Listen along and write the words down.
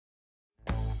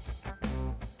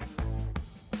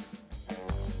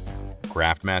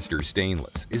Craftmaster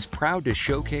Stainless is proud to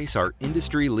showcase our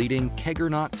industry-leading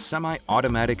Keggernaut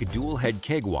semi-automatic dual-head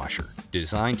keg washer,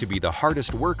 designed to be the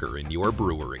hardest worker in your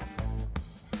brewery.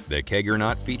 The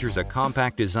Keggernaut features a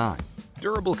compact design,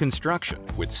 durable construction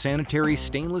with sanitary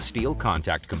stainless steel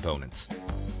contact components.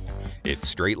 Its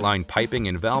straight-line piping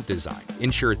and valve design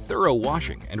ensure thorough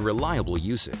washing and reliable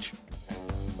usage.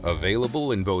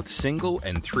 Available in both single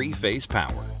and three-phase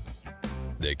power.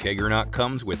 The Keggernaut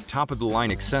comes with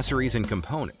top-of-the-line accessories and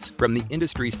components from the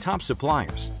industry's top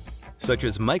suppliers, such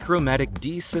as Micromatic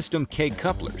D-System keg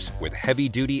couplers with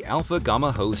heavy-duty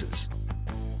alpha-gamma hoses,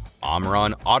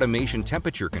 Omron automation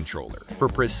temperature controller for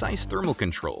precise thermal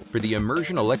control for the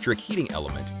immersion electric heating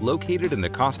element located in the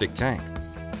caustic tank,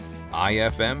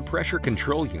 IFM pressure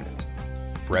control unit,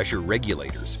 pressure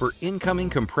regulators for incoming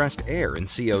compressed air and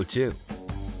CO2,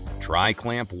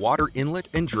 tri-clamp water inlet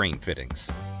and drain fittings,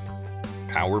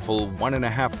 powerful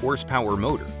 1.5 horsepower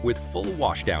motor with full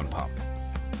washdown pump,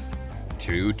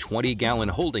 two 20-gallon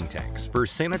holding tanks for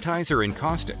sanitizer and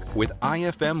caustic with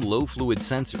IFM low fluid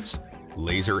sensors,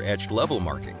 laser-etched level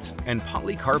markings, and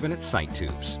polycarbonate sight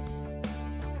tubes.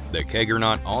 The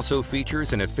Keggernaut also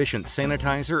features an efficient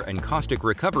sanitizer and caustic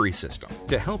recovery system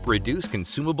to help reduce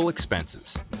consumable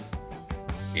expenses.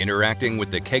 Interacting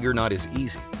with the Keggernaut is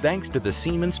easy thanks to the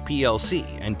Siemens PLC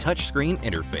and touchscreen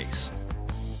interface.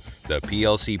 The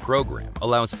PLC program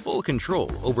allows full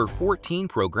control over 14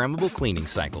 programmable cleaning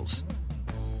cycles.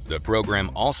 The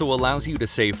program also allows you to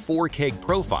save 4 keg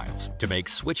profiles to make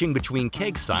switching between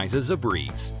keg sizes a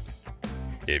breeze.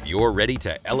 If you're ready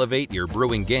to elevate your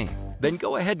brewing game, then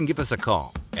go ahead and give us a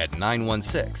call at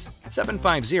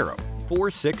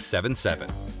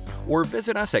 916-750-4677 or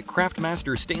visit us at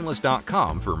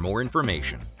craftmasterstainless.com for more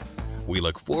information. We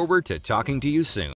look forward to talking to you soon.